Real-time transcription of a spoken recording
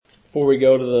Before we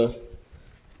go to the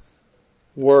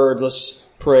Word, let's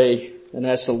pray and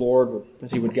ask the Lord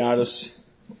that He would guide us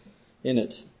in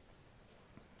it.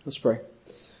 Let's pray.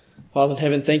 Father in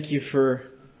heaven, thank you for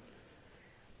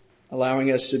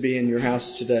allowing us to be in your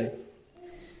house today.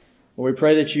 Lord, we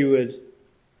pray that you would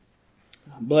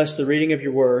bless the reading of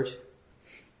your Word.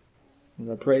 And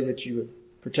I pray that you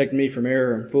would protect me from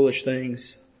error and foolish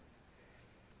things.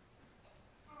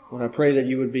 Lord, I pray that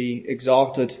you would be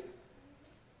exalted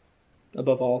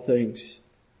above all things.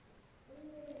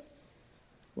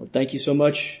 Lord, thank you so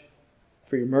much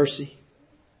for your mercy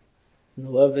and the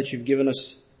love that you've given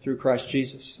us through Christ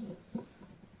Jesus.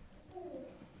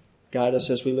 Guide us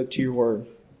as we look to your word.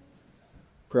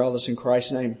 Pray all this in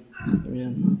Christ's name.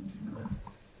 Amen.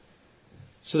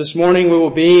 So this morning we will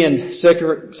be in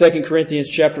 2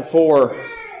 Corinthians chapter 4.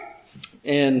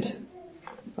 And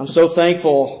I'm so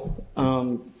thankful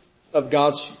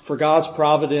for God's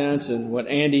providence and what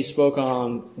Andy spoke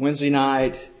on Wednesday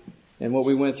night and what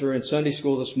we went through in Sunday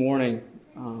school this morning,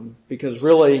 because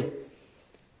really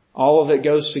all of it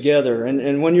goes together.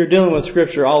 And when you're dealing with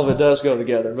Scripture, all of it does go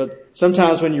together. But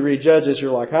sometimes when you read Judges,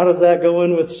 you're like, how does that go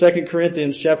in with 2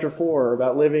 Corinthians chapter 4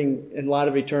 about living in light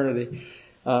of eternity?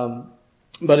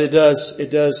 But it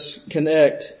does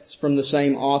connect. It's from the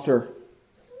same author.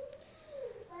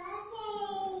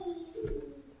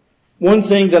 One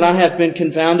thing that I have been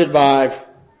confounded by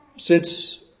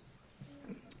since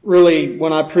really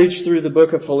when I preached through the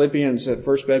book of Philippians at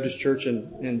First Baptist Church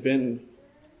in Benton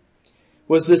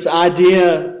was this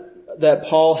idea that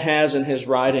Paul has in his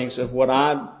writings of what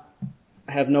I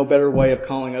have no better way of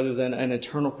calling other than an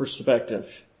eternal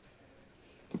perspective.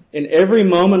 In every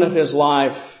moment of his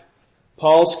life,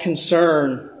 Paul's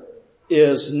concern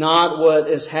is not what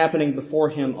is happening before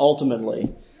him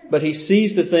ultimately, but he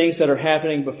sees the things that are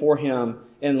happening before him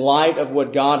in light of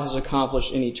what God has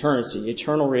accomplished in eternity,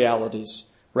 eternal realities,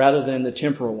 rather than the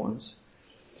temporal ones.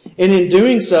 And in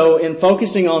doing so, in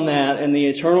focusing on that and the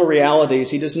eternal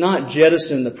realities, he does not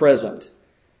jettison the present.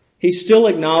 He still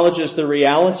acknowledges the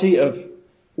reality of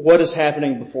what is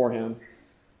happening before him,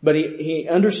 but he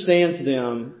understands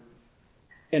them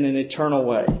in an eternal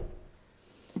way.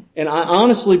 And I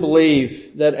honestly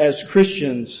believe that as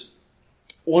Christians,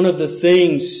 one of the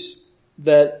things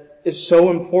that is so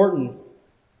important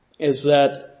is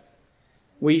that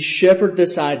we shepherd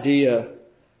this idea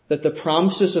that the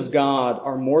promises of God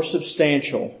are more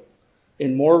substantial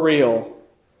and more real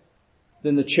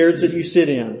than the chairs that you sit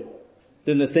in,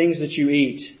 than the things that you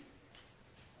eat,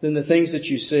 than the things that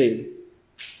you see.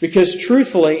 Because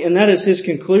truthfully, and that is his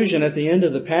conclusion at the end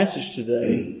of the passage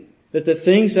today, that the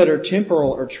things that are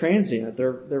temporal are transient.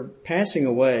 They're passing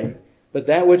away. But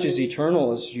that which is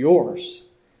eternal is yours.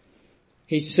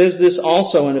 He says this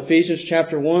also in Ephesians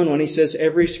chapter 1 when he says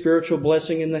every spiritual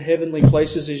blessing in the heavenly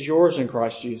places is yours in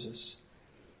Christ Jesus.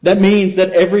 That means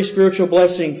that every spiritual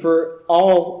blessing for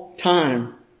all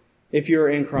time, if you're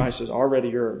in Christ, is already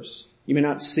yours. You may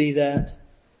not see that.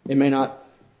 It may not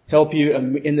help you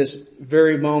in this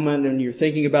very moment and you're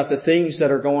thinking about the things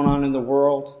that are going on in the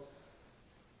world.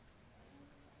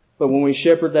 But when we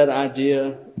shepherd that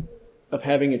idea of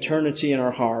having eternity in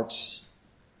our hearts,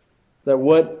 that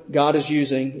what God is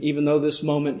using, even though this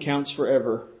moment counts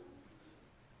forever,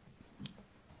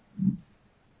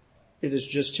 it is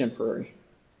just temporary.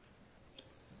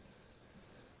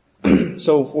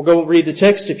 So we'll go read the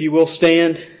text. If you will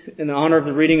stand in honor of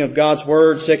the reading of God's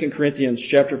Word, 2 Corinthians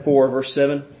chapter 4, verse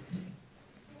 7.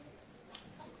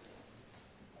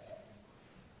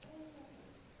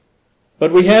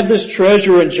 But we have this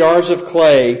treasure in jars of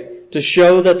clay to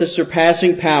show that the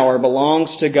surpassing power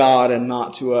belongs to God and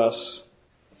not to us.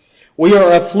 We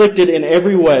are afflicted in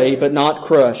every way, but not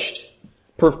crushed,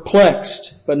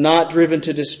 perplexed, but not driven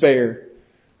to despair,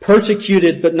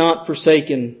 persecuted, but not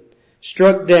forsaken,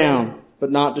 struck down, but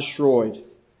not destroyed,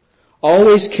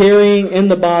 always carrying in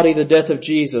the body the death of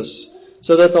Jesus,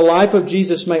 so that the life of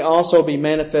Jesus may also be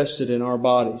manifested in our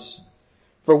bodies.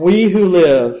 For we who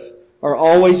live are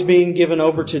always being given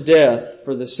over to death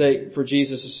for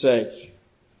Jesus' sake,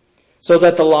 so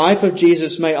that the life of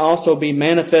Jesus may also be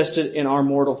manifested in our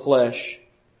mortal flesh.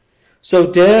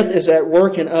 So death is at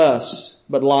work in us,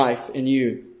 but life in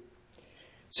you.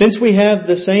 Since we have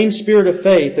the same spirit of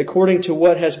faith, according to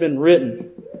what has been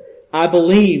written, I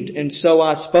believed and so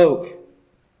I spoke.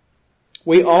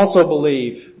 We also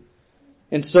believe,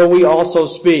 and so we also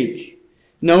speak,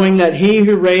 knowing that he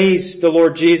who raised the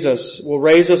Lord Jesus will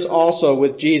raise us also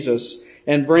with Jesus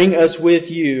and bring us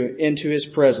with you into his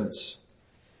presence.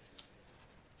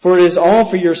 For it is all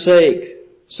for your sake,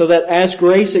 so that as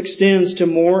grace extends to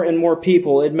more and more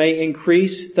people, it may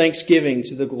increase thanksgiving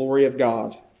to the glory of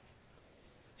God.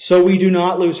 So we do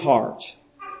not lose heart.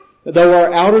 Though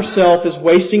our outer self is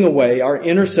wasting away, our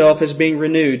inner self is being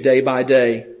renewed day by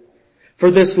day.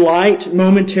 For this light,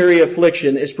 momentary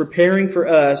affliction is preparing for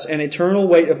us an eternal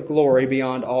weight of glory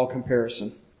beyond all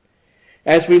comparison.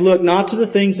 As we look not to the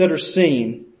things that are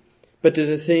seen, but to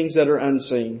the things that are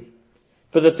unseen.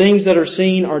 For the things that are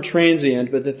seen are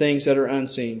transient, but the things that are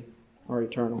unseen are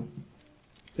eternal.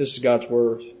 This is God's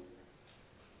Word.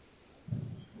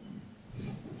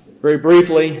 Very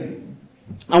briefly,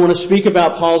 I want to speak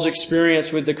about Paul's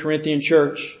experience with the Corinthian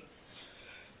church.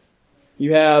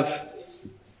 You have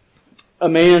a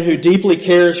man who deeply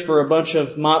cares for a bunch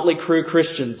of motley crew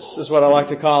Christians, is what I like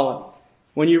to call it.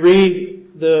 When you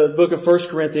read the book of 1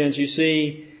 Corinthians, you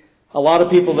see a lot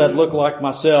of people that look like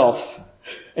myself,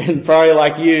 and probably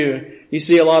like you. You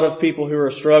see a lot of people who are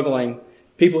struggling,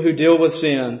 people who deal with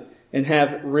sin and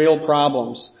have real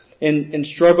problems and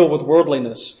struggle with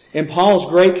worldliness. And Paul's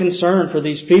great concern for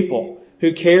these people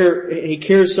he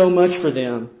cares so much for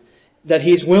them that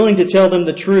he's willing to tell them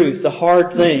the truth, the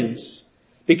hard things,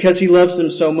 because he loves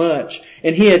them so much.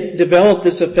 And he had developed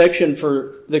this affection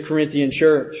for the Corinthian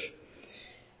church.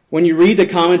 When you read the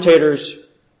commentators,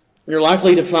 you're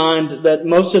likely to find that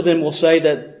most of them will say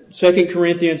that 2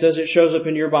 Corinthians, as it shows up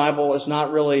in your Bible, is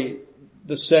not really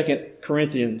the 2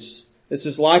 Corinthians. This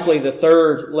is likely the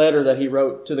third letter that he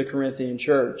wrote to the Corinthian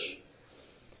church.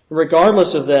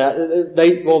 Regardless of that,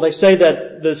 they say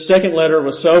that the second letter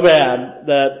was so bad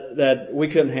that we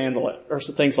couldn't handle it, or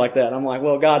things like that. I'm like,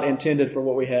 well, God intended for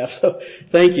what we have, so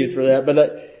thank you for that.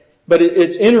 But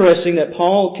it's interesting that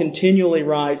Paul continually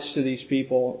writes to these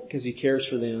people because he cares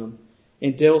for them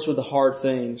and deals with the hard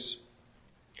things.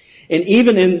 And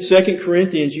even in 2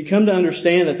 Corinthians, you come to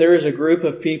understand that there is a group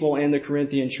of people in the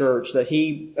Corinthian church that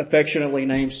he affectionately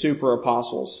names super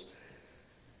apostles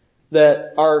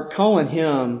that are calling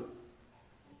him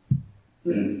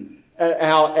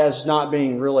out as not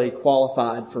being really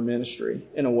qualified for ministry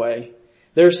in a way.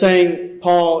 They're saying,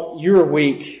 Paul, you're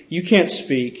weak. You can't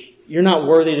speak. You're not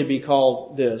worthy to be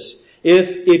called this.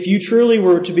 If you truly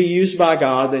were to be used by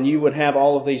God, then you would have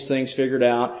all of these things figured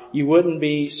out. You wouldn't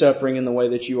be suffering in the way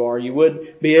that you are. You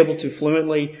would be able to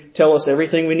fluently tell us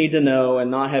everything we need to know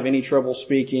and not have any trouble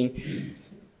speaking.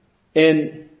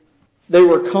 And they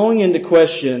were calling into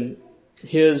question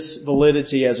his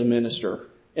validity as a minister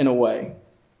in a way.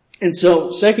 And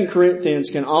so 2 Corinthians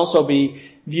can also be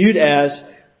viewed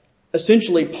as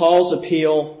essentially Paul's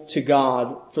appeal to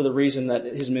God for the reason that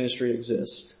his ministry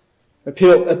exists.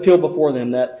 Appeal before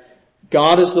them that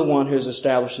God is the one who has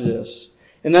established this.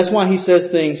 And that's why he says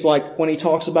things like when he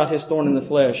talks about his thorn in the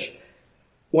flesh,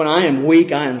 when I am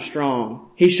weak, I am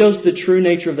strong. He shows the true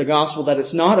nature of the gospel, that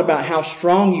it's not about how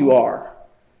strong you are.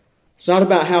 It's not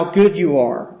about how good you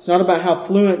are. It's not about how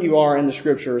fluent you are in the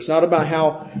scripture. It's not about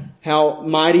how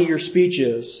mighty your speech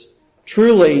is.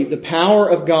 Truly, the power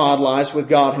of God lies with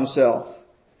God himself.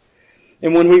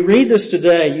 And when we read this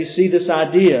today, you see this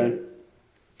idea.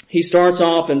 He starts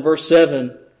off in verse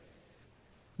 7.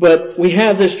 But we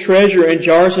have this treasure in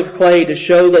jars of clay to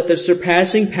show that the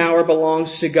surpassing power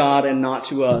belongs to God and not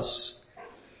to us.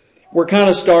 We're kind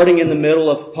of starting in the middle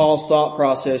of Paul's thought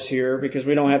process here because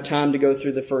we don't have time to go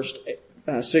through the first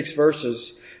 6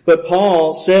 verses. But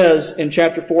Paul says in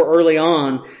chapter 4 early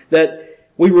on that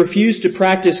we refuse to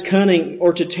practice cunning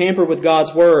or to tamper with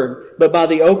God's word, but by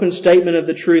the open statement of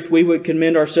the truth we would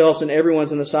commend ourselves and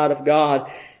everyone's in the sight of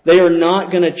God. They are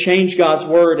not going to change God's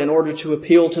word in order to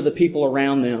appeal to the people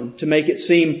around them, to make it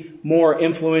seem more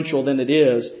influential than it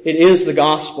is. It is the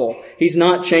gospel. He's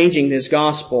not changing his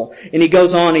gospel. And he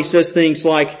goes on, he says things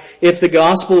like, if the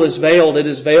gospel is veiled, it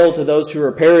is veiled to those who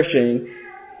are perishing.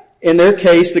 In their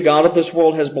case, the God of this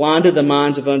world has blinded the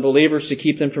minds of unbelievers to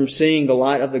keep them from seeing the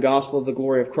light of the gospel of the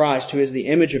glory of Christ, who is the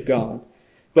image of God.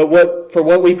 But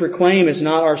what we proclaim is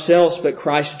not ourselves, but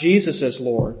Christ Jesus as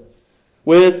Lord,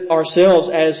 with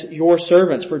ourselves as your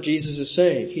servants for Jesus'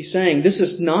 sake. He's saying this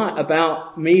is not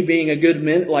about me being a good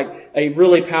like a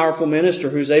really powerful minister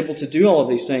who's able to do all of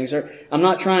these things. I'm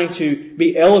not trying to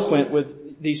be eloquent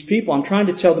with these people. I'm trying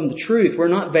to tell them the truth. We're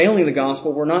not veiling the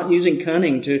gospel. We're not using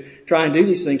cunning to try and do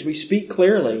these things. We speak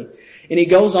clearly. And he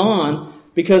goes on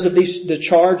because of the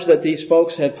charge that these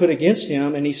folks had put against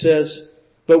him, and he says,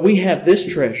 but we have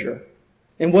this treasure.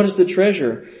 And what is the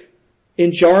treasure?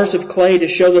 In jars of clay to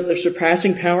show that the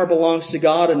surpassing power belongs to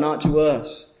God and not to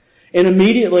us. And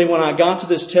immediately when I got to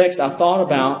this text, I thought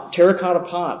about terracotta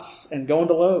pots and going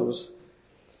to Lowe's.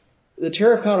 The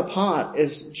terracotta pot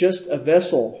is just a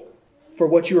vessel for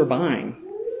what you are buying.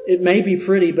 It may be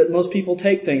pretty, but most people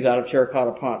take things out of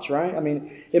terracotta pots, right? I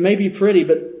mean, it may be pretty,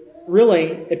 but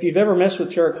really, if you've ever messed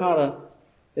with terracotta,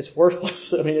 it's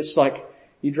worthless. I mean, it's like,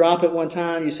 You drop it one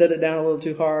time, you set it down a little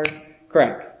too hard,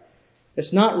 crack.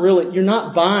 It's not really, you're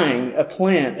not buying a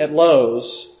plant at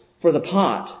Lowe's for the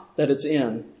pot that it's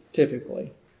in,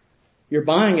 typically. You're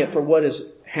buying it for what is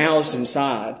housed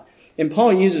inside. And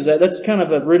Paul uses that. That's kind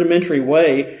of a rudimentary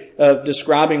way of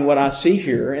describing what I see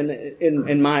here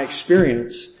in my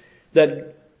experience.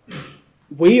 That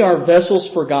we are vessels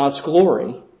for God's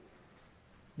glory.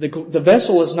 The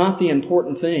vessel is not the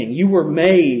important thing. You were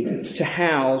made to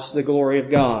house the glory of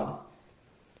God.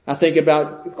 I think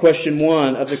about question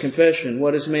 1 of the confession.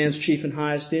 What is man's chief and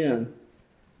highest end?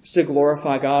 It's to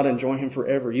glorify God and enjoy Him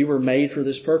forever. You were made for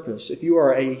this purpose. If you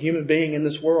are a human being in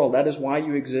this world, that is why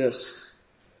you exist.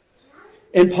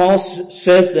 And Paul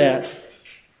says that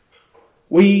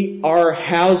we are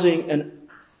housing an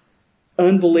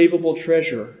unbelievable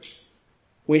treasure.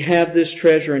 We have this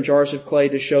treasure in jars of clay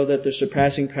to show that the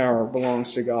surpassing power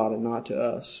belongs to God and not to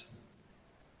us.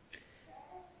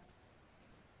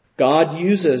 God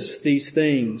uses these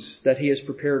things that He has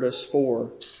prepared us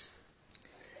for.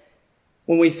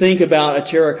 When we think about a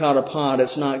terracotta pot,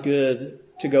 it's not good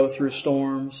to go through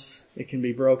storms. It can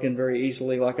be broken very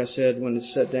easily, like I said, when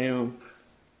it's set down.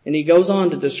 And he goes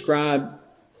on to describe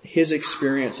his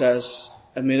experience as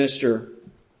a minister,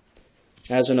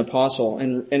 as an apostle.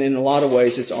 And in a lot of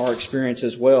ways, it's our experience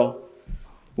as well.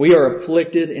 We are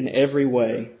afflicted in every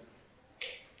way,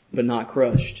 but not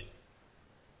crushed.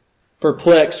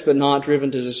 Perplexed, but not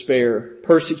driven to despair.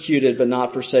 Persecuted, but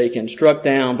not forsaken. Struck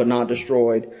down, but not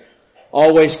destroyed.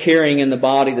 Always carrying in the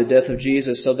body the death of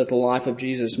Jesus, so that the life of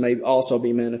Jesus may also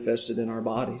be manifested in our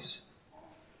bodies.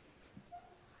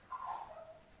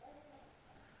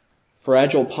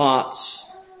 Fragile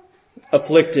pots,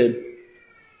 afflicted,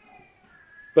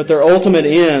 but their ultimate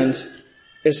end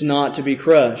is not to be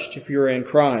crushed if you're in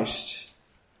Christ.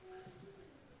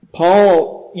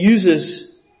 Paul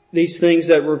uses these things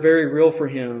that were very real for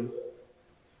him.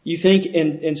 You think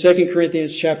in 2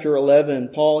 Corinthians chapter 11,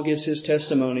 Paul gives his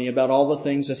testimony about all the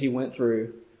things that he went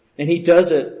through. And he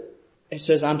does it, he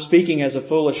says, I'm speaking as a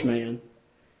foolish man.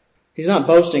 He's not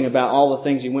boasting about all the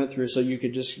things he went through so you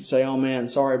could just say, oh man,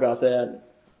 sorry about that.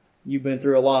 You've been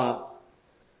through a lot.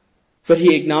 But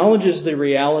he acknowledges the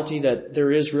reality that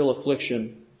there is real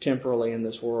affliction temporally in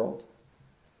this world.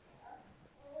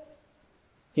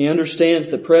 He understands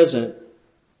the present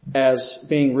as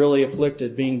being really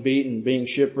afflicted, being beaten, being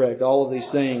shipwrecked, all of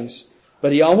these things.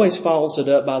 But he always follows it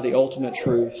up by the ultimate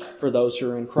truth for those who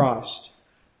are in Christ.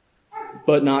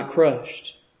 But not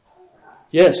crushed.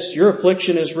 Yes, your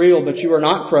affliction is real, but you are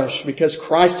not crushed because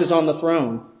Christ is on the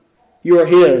throne. You are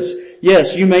His.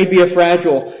 Yes, you may be a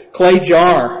fragile clay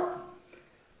jar,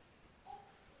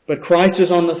 but Christ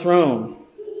is on the throne.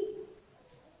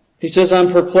 He says,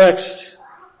 I'm perplexed,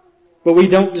 but we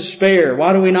don't despair.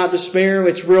 Why do we not despair?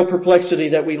 It's real perplexity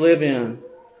that we live in.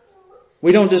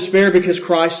 We don't despair because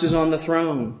Christ is on the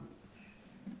throne.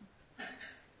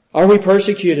 Are we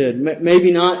persecuted?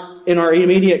 Maybe not in our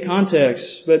immediate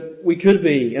context, but we could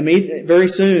be very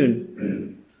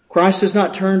soon. Christ has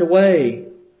not turned away.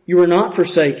 You are not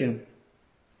forsaken.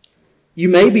 You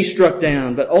may be struck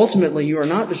down, but ultimately you are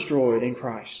not destroyed in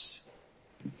Christ.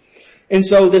 And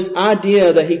so this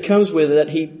idea that he comes with, that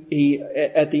he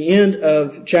at the end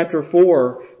of chapter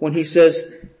 4, when he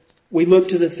says, we look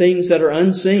to the things that are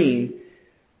unseen,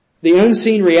 the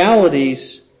unseen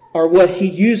realities are what he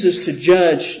uses to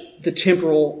judge the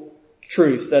temporal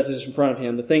truth that is in front of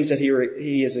him, the things that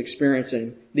he is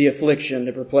experiencing, the affliction,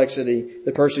 the perplexity,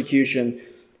 the persecution,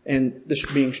 and the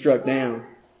being struck down.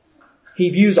 He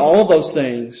views all of those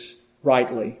things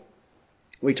rightly.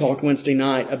 We talked Wednesday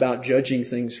night about judging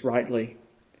things rightly.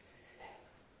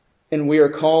 And we are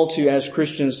called to, as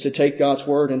Christians, to take God's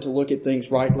word and to look at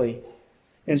things rightly.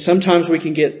 And sometimes we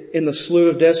can get in the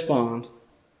slough of despond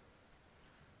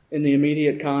in the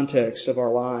immediate context of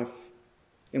our life,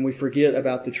 and we forget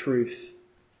about the truth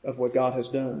of what God has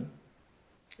done.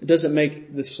 It doesn't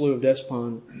make the slough of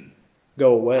despond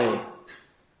go away,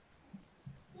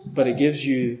 but it gives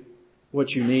you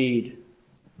what you need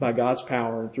by God's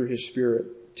power and through His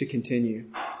Spirit to continue.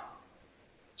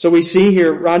 So we see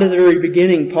here, right at the very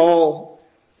beginning, Paul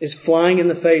is flying in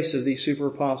the face of these super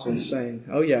apostles saying,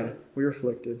 oh yeah, we're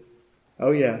afflicted.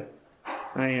 Oh yeah,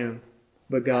 I am.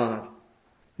 But God.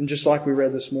 And just like we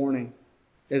read this morning,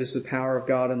 it is the power of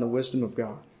God and the wisdom of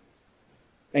God.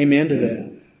 Amen to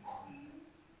that.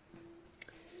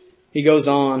 He goes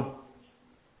on,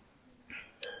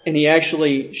 and he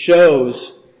actually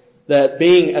shows that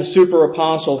being a super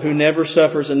apostle who never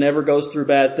suffers and never goes through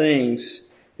bad things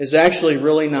is actually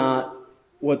really not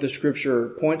what the Scripture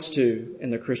points to in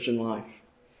the Christian life.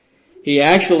 he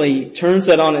actually turns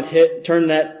that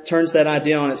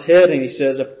idea on its head, and he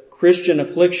says a Christian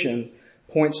affliction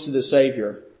points to the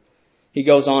Savior. He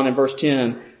goes on in verse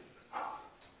 10,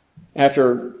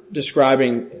 after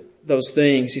describing those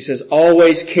things, he says,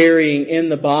 always carrying in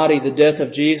the body the death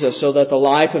of Jesus, so that the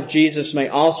life of Jesus may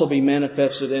also be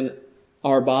manifested in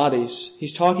our bodies.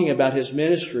 He's talking about his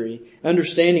ministry.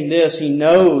 Understanding this, he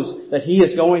knows that he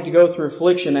is going to go through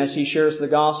affliction as he shares the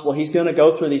gospel. He's going to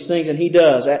go through these things, and he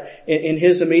does. In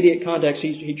his immediate context,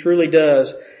 he truly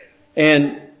does.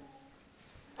 And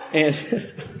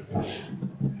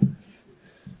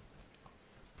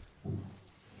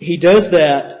he does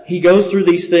that. He goes through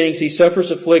these things. He suffers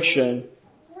affliction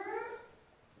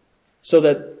so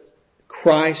that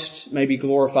Christ may be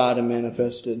glorified and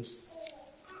manifested.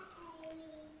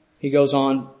 He goes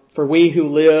on, for we who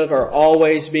live are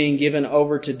always being given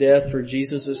over to death for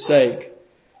Jesus' sake,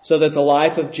 so that the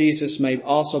life of Jesus may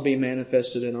also be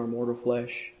manifested in our mortal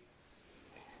flesh.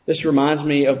 This reminds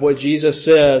me of what Jesus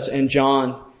says in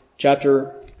John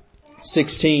chapter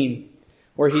 16,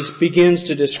 where he begins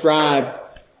to describe,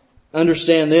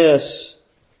 understand this,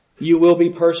 you will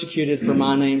be persecuted for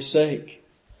my name's sake.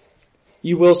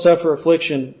 You will suffer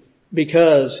affliction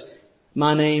because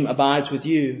my name abides with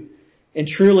you. And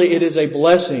truly it is a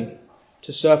blessing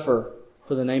to suffer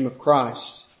for the name of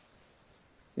Christ.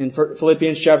 In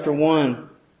Philippians chapter 1,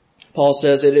 Paul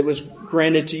says that it was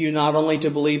granted to you not only to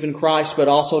believe in Christ, but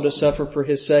also to suffer for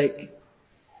his sake.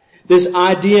 This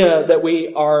idea that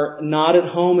we are not at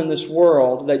home in this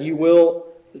world, that you will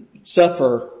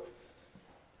suffer,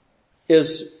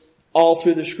 is all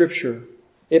through the Scripture.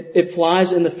 It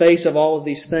flies in the face of all of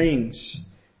these things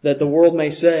that the world may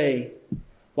say,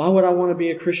 why would I want to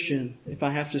be a Christian if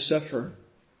I have to suffer?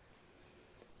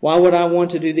 Why would I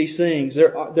want to do these things?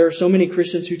 There are so many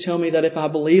Christians who tell me that if I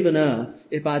believe enough,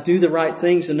 if I do the right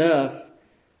things enough,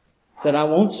 that I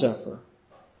won't suffer.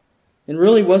 And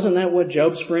really, wasn't that what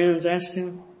Job's friends asked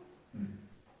him?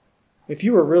 If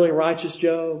you were really righteous,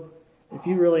 Job, if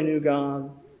you really knew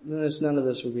God, then none of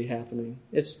this would be happening.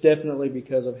 It's definitely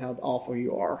because of how awful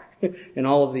you are and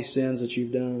all of these sins that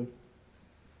you've done.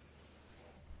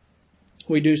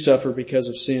 We do suffer because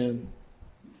of sin.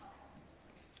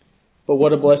 But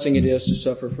what a blessing it is to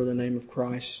suffer for the name of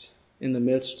Christ in the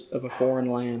midst of a foreign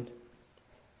land.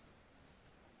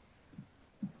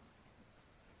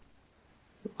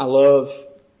 I love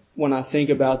when I think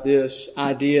about this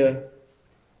idea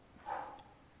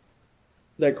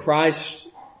that Christ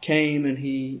came and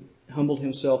he humbled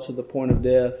himself to the point of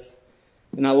death.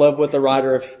 And I love what the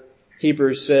writer of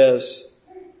Hebrews says.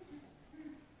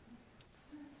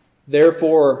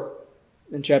 Therefore,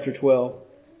 in chapter 12,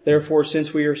 therefore,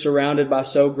 since we are surrounded by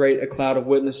so great a cloud of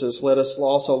witnesses, let us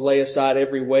also lay aside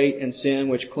every weight and sin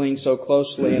which clings so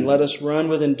closely, and let us run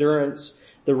with endurance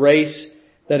the race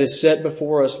that is set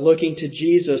before us, looking to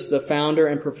Jesus, the founder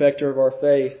and perfecter of our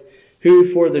faith, who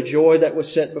for the joy that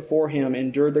was set before him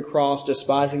endured the cross,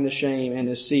 despising the shame, and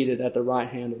is seated at the right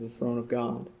hand of the throne of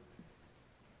God.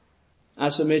 I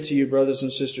submit to you, brothers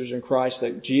and sisters in Christ,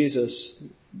 that Jesus,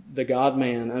 the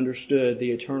God-man, understood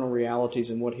the eternal realities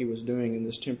and what he was doing in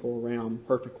this temporal realm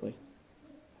perfectly.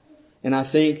 And I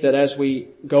think that as we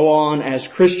go on as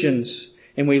Christians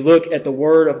and we look at the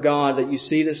Word of God, that you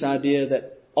see this idea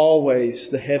that always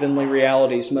the heavenly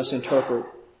realities must interpret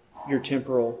your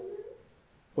temporal,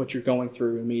 what you're going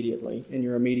through immediately in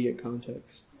your immediate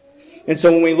context. And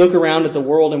so when we look around at the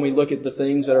world and we look at the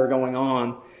things that are going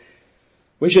on,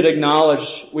 we should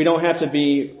acknowledge we don't have to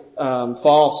be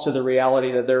false to the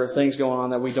reality that there are things going on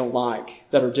that we don't like,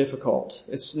 that are difficult.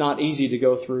 It's not easy to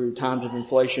go through times of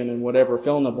inflation and whatever,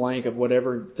 fill in the blank of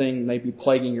whatever thing may be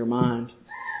plaguing your mind.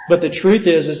 But the truth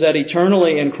is that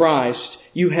eternally in Christ,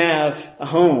 you have a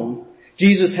home.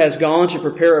 Jesus has gone to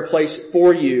prepare a place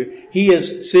for you. He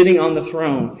is sitting on the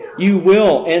throne. You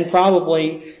will and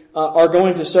probably are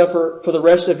going to suffer for the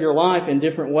rest of your life in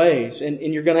different ways. And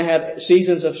you're going to have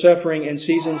seasons of suffering and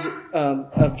seasons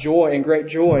of joy and great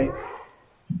joy.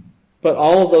 But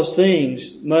all of those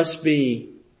things must be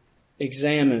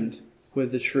examined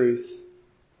with the truth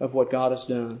of what God has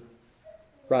done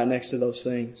right next to those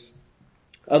things.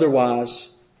 Otherwise,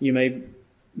 you may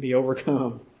be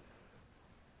overcome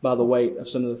by the weight of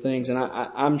some of the things. And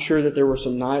I'm sure that there were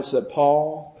some nights that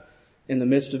Paul, in the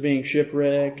midst of being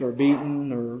shipwrecked or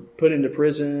beaten or put into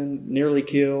prison, nearly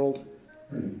killed,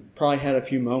 probably had a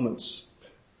few moments.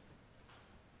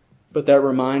 But that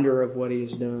reminder of what he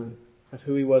has done, of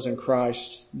who he was in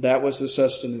Christ, that was the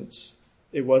sustenance.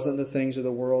 It wasn't the things of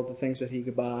the world, the things that he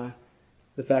could buy.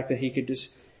 The fact that he could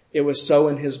just, it was so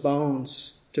in his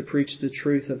bones to preach the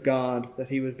truth of God that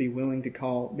he would be willing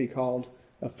to be called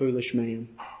a foolish man.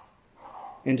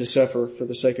 and to suffer for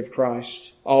the sake of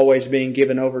Christ, always being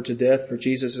given over to death for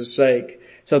Jesus' sake,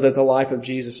 so that the life of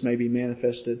Jesus may be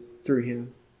manifested through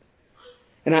him.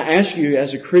 And I ask you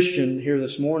as a Christian here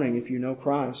this morning, if you know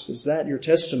Christ, is that your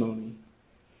testimony?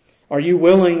 Are you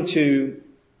willing to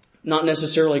not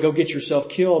necessarily go get yourself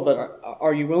killed, but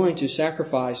are you willing to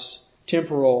sacrifice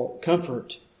temporal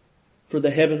comfort for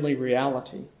the heavenly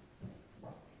reality?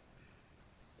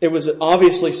 It was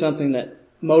obviously something that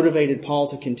motivated Paul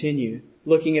to continue,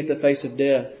 looking at the face of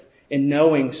death and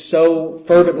knowing so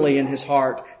fervently in his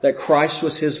heart that Christ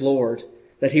was his Lord,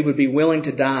 that he would be willing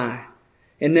to die.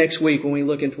 And next week when we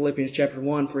look in Philippians chapter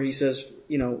 1, for he says,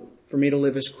 for me to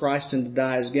live as Christ and to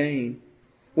die as gain.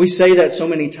 We say that so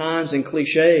many times in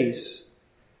cliches,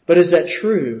 but is that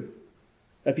true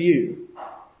of you?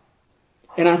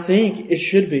 And I think it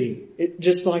should be,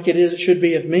 just like it should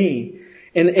be of me.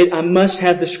 And I must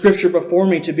have the scripture before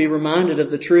me to be reminded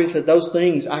of the truth that those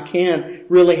things, I can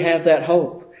really have that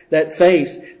hope, that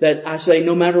faith, that I say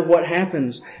no matter what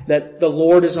happens, that the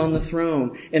Lord is on the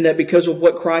throne, and that because of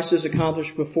what Christ has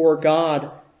accomplished before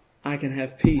God, I can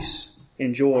have peace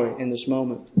and joy in this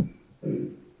moment.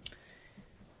 And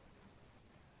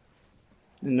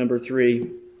number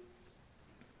 3,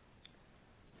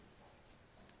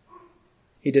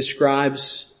 he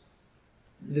describes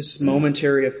this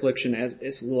momentary affliction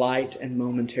as light and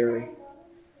momentary.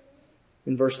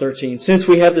 In verse 13, since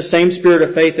we have the same spirit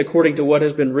of faith according to what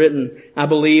has been written, I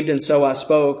believed and so I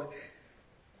spoke.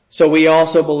 So we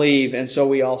also believe and so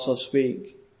we also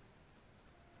speak.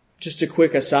 Just a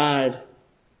quick aside.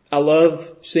 I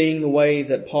love seeing the way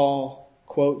that Paul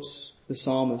quotes the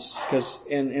psalmist, because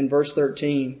in verse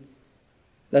 13,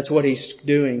 that's what he's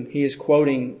doing. He is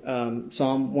quoting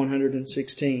Psalm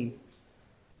 116.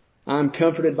 I'm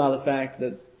comforted by the fact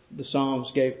that the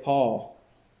Psalms gave Paul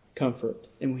comfort.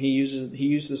 And he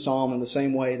used the Psalm in the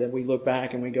same way that we look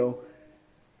back and we go,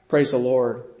 praise the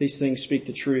Lord. These things speak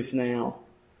the truth now.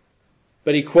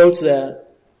 But he quotes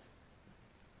that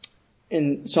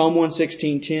in Psalm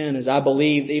 116:10 as I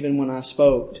believed even when I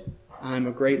spoke, I am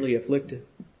greatly afflicted.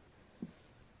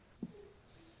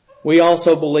 We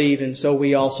also believe and so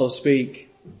we also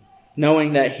speak,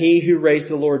 knowing that he who raised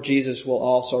the Lord Jesus will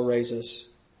also raise us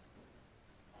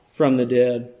from the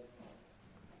dead.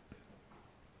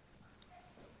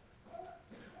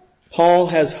 Paul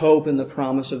has hope in the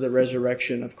promise of the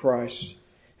resurrection of Christ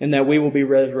and that we will be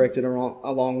resurrected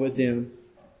along with him.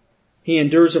 He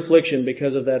endures affliction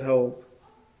because of that hope.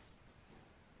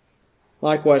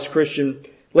 Likewise, Christian,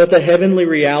 let the heavenly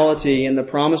reality and the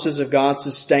promises of God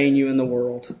sustain you in the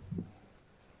world.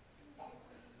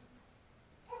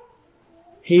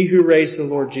 He who raised the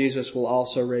Lord Jesus will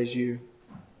also raise you.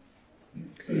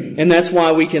 And that's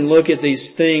why we can look at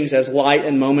these things as light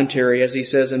and momentary, as he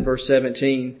says in verse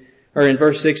 17, or in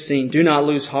verse 16, do not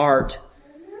lose heart,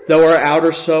 though our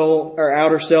outer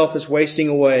self is wasting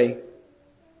away.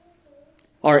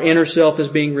 Our inner self is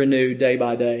being renewed day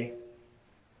by day.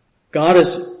 God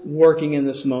is working in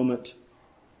this moment.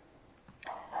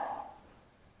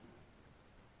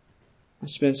 I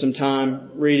spent some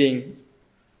time reading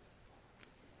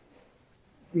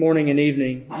morning and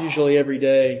evening, usually every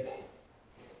day.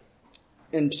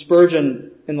 And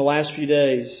Spurgeon, in the last few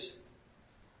days,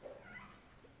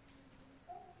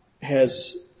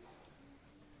 has,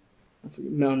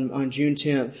 on June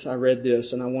 10th, I read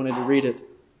this and I wanted to read it.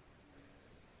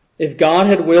 If God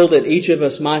had willed it, each of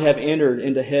us might have entered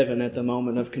into heaven at the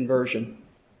moment of conversion.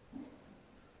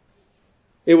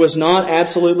 It was not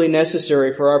absolutely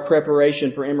necessary for our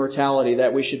preparation for immortality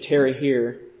that we should tarry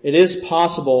here. It is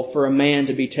possible for a man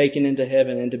to be taken into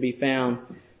heaven and to be found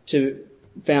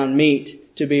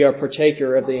meet to be our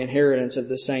partaker of the inheritance of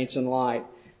the saints in light,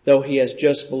 though he has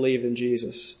just believed in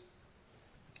Jesus.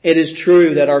 It is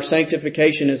true that our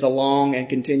sanctification is a long and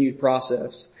continued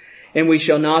process, and we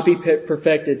shall not be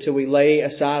perfected till we lay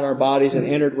aside our bodies and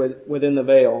entered within the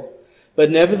veil.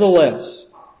 But nevertheless,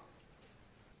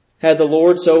 had the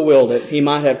Lord so willed it, he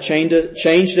might have changed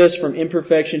us from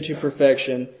imperfection to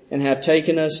perfection and have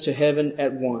taken us to heaven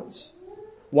at once.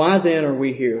 Why then are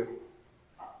we here?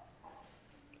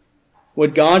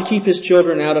 Would God keep his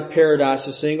children out of paradise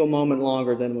a single moment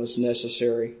longer than was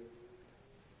necessary?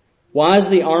 Why is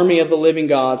the army of the living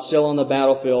God still on the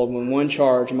battlefield when one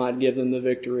charge might give them the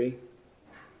victory?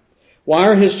 Why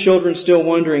are his children still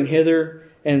wandering hither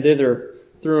and thither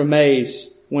through a maze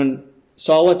when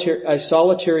a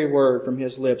solitary word from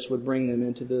his lips would bring them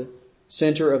into the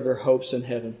center of their hopes in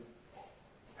heaven?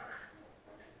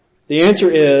 The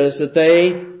answer is that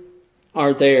they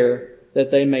are there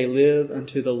that they may live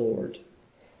unto the Lord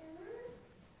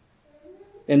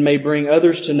and may bring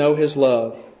others to know his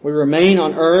love. We remain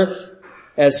on earth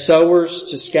as sowers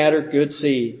to scatter good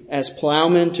seed, as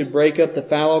plowmen to break up the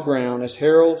fallow ground, as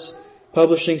heralds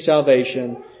publishing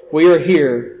salvation. We are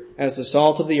here as the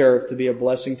salt of the earth to be a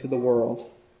blessing to the world.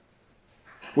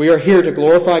 We are here to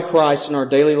glorify Christ in our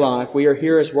daily life. We are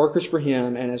here as workers for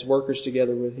Him and as workers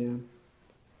together with Him.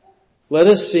 Let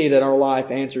us see that our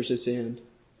life answers its end.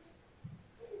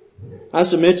 I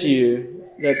submit to you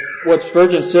that what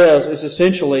Spurgeon says is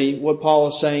essentially what Paul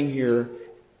is saying here.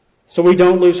 So we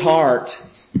don't lose heart.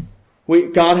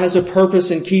 God has a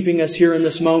purpose in keeping us here in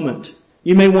this moment.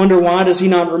 You may wonder, why does He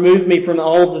not remove me from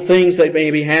all of the things that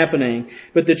may be happening?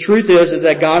 But the truth is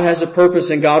that God has a purpose,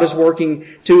 and God is working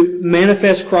to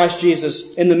manifest Christ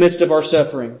Jesus in the midst of our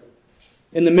suffering.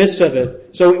 In the midst of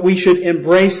it. So we should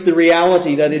embrace the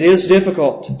reality that it is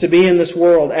difficult to be in this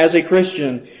world as a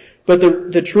Christian. But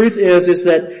the truth is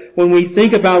that when we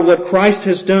think about what Christ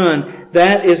has done,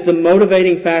 that is the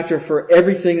motivating factor for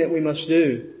everything that we must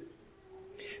do.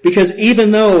 Because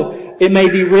even though it may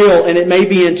be real and it may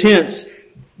be intense,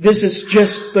 this is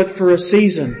just but for a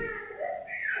season.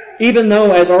 Even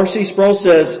though, as R.C. Sproul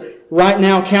says, right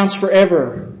now counts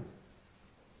forever.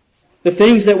 The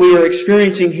things that we are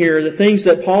experiencing here, the things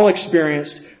that Paul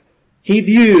experienced, he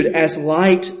viewed as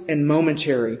light and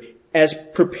momentary, as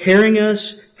preparing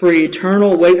us for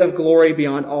eternal weight of glory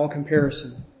beyond all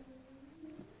comparison.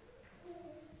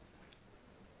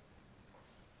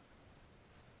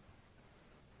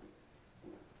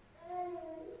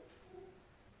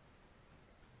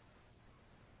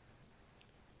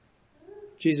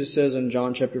 Jesus says in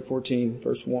John chapter 14,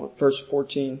 verse 1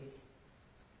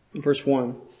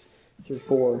 through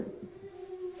 4,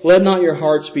 "Let not your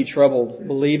hearts be troubled.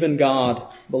 Believe in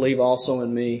God. Believe also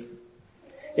in me.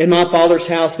 In my Father's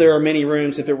house there are many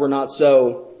rooms. If it were not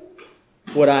so,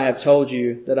 would I have told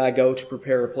you that I go to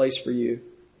prepare a place for you?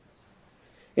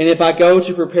 And if I go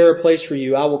to prepare a place for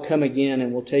you, I will come again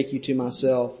and will take you to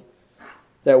myself,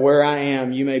 that where I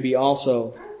am you may be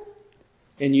also,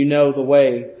 and you know the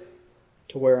way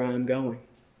to where I am going."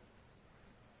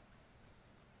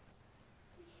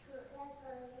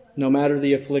 No matter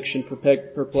the affliction,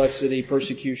 perplexity,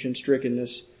 persecution,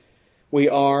 strickenness, we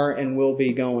are and will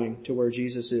be going to where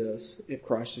Jesus is if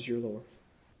Christ is your Lord.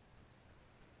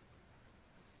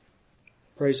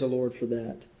 Praise the Lord for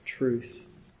that truth,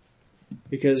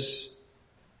 because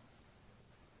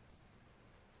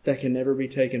that can never be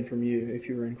taken from you if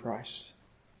you're in Christ.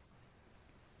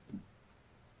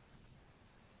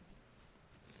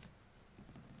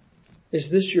 Is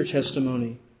this your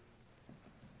testimony?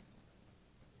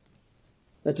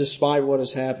 That despite what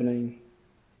is happening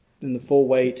and the full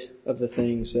weight of the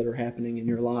things that are happening in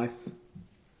your life,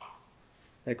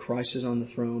 that Christ is on the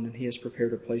throne and He has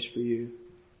prepared a place for you.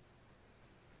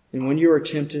 And when you are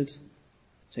tempted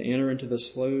to enter into the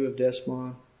slough of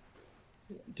despond,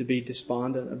 to be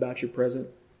despondent about your present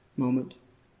moment,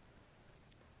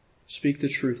 speak the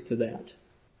truth to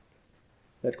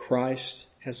that Christ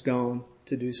has gone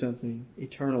to do something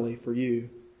eternally for you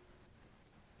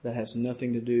that has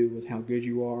nothing to do with how good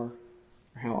you are,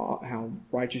 or how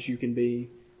righteous you can be,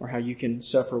 or how you can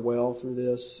suffer well through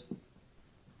this.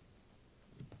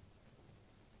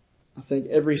 I think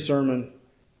every sermon,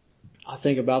 I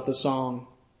think about the song,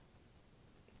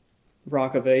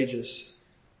 Rock of Ages.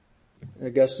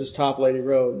 Augustus Toplady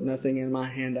wrote, "Nothing in my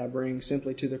hand I bring,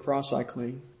 simply to the cross I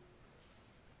cling."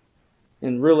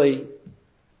 And really,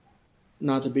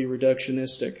 not to be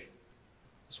reductionistic,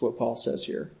 that's what Paul says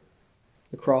here.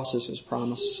 The cross is His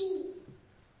promise.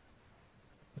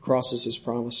 The cross is His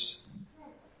promise.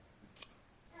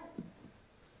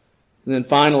 And then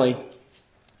finally,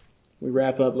 we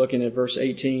wrap up looking at verse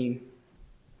 18,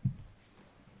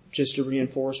 just to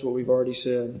reinforce what we've already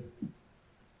said. It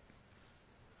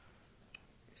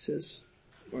says,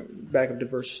 back up to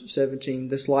verse 17,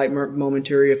 "This light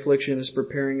momentary affliction is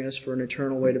preparing us for an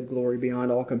eternal weight of glory beyond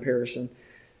all comparison.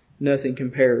 Nothing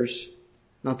compares.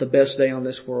 Not the best day on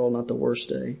this world, not the worst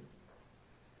day."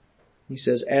 He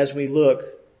says, "As we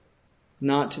look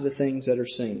not to the things that are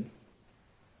seen,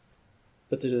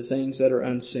 but to the things that are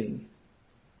unseen.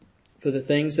 For the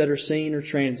things that are seen are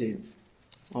transient,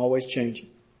 always changing.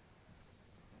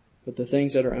 But the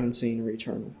things that are unseen are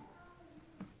eternal."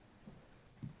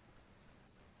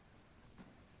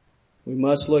 We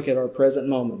must look at our present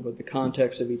moment with the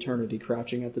context of eternity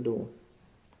crouching at the door.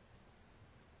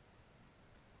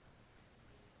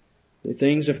 The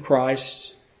things of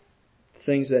Christ,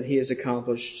 things that He has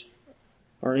accomplished,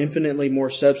 are infinitely more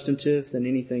substantive than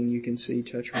anything you can see,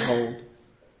 touch, or hold.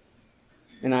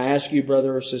 And I ask you,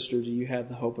 brother or sister, do you have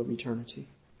the hope of eternity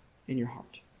in your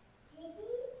heart?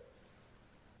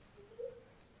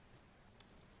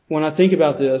 When I think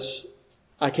about this,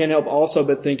 I can't help also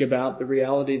but think about the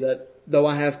reality that though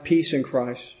I have peace in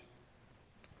Christ,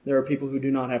 there are people who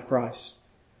do not have Christ,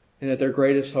 and that their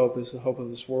greatest hope is the hope of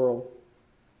this world.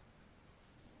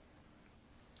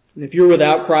 And if you're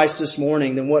without Christ this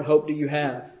morning, then what hope do you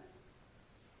have?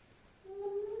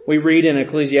 We read in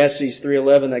Ecclesiastes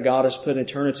 3:11 that God has put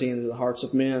eternity into the hearts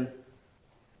of men.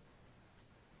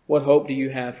 What hope do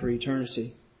you have for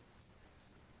eternity?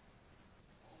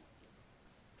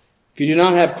 If you do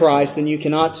not have Christ, then you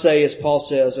cannot say, as Paul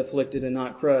says, afflicted and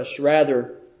not crushed.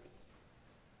 Rather,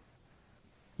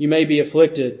 you may be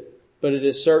afflicted, but it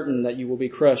is certain that you will be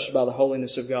crushed by the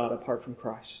holiness of God apart from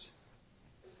Christ.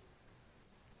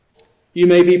 You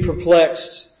may be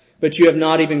perplexed, but you have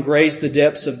not even grazed the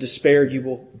depths of despair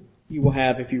you will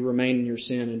have if you remain in your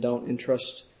sin and don't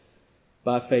entrust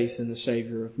by faith in the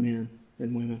Savior of men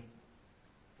and women.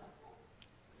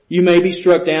 You may be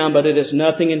struck down, but it is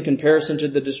nothing in comparison to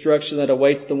the destruction that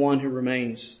awaits the one who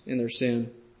remains in their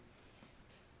sin.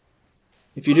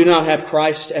 If you do not have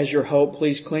Christ as your hope,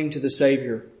 please cling to the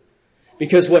Savior.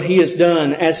 Because what He has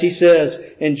done, as He says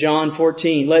in John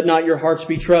 14, let not your hearts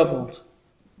be troubled.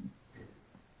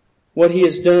 What He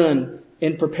has done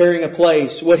in preparing a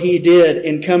place, what He did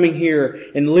in coming here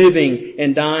and living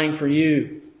and dying for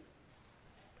you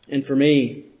and for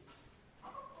me.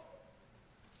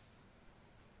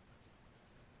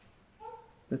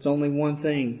 That's only one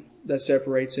thing that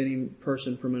separates any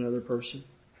person from another person,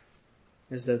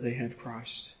 is that they have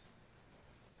Christ.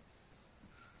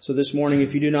 So this morning,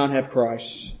 if you do not have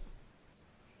Christ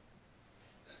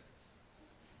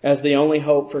as the only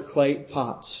hope for clay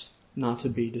pots not to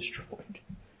be destroyed,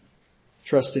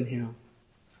 trust in Him.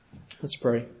 Let's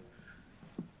pray.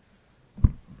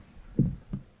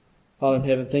 Father in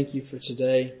heaven, thank you for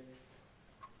today.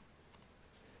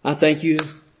 I thank you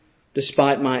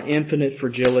despite my infinite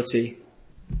fragility,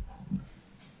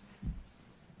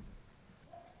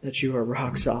 that you are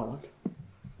rock solid.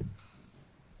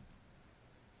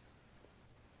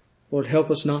 Lord, help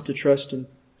us not to trust in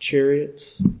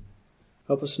chariots.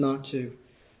 Help us not to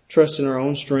trust in our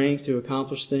own strength to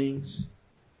accomplish things.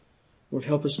 Lord,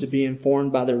 help us to be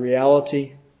informed by the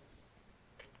reality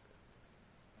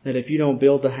that if you don't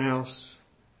build the house,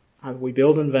 we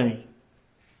build in vain.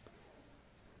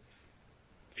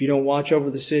 If you don't watch over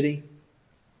the city,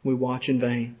 we watch in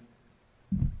vain.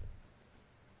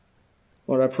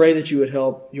 Lord, I pray that you would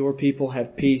help your people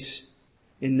have peace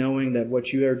in knowing that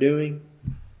what you are doing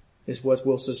is what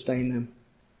will sustain them,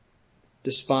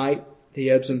 despite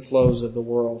the ebbs and flows of the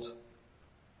world.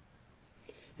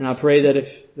 And I pray that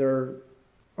if there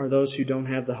are those who don't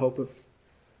have the hope of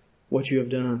what you have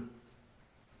done,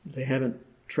 they haven't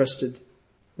trusted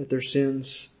that their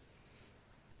sins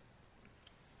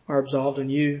are absolved in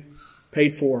you,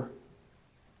 paid for,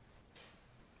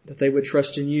 that they would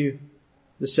trust in you,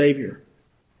 the Savior.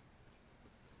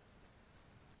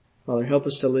 Father, help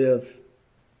us to live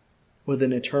with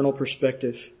an eternal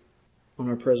perspective on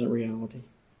our present reality.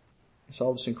 It's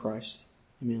all this in Christ.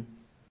 Amen.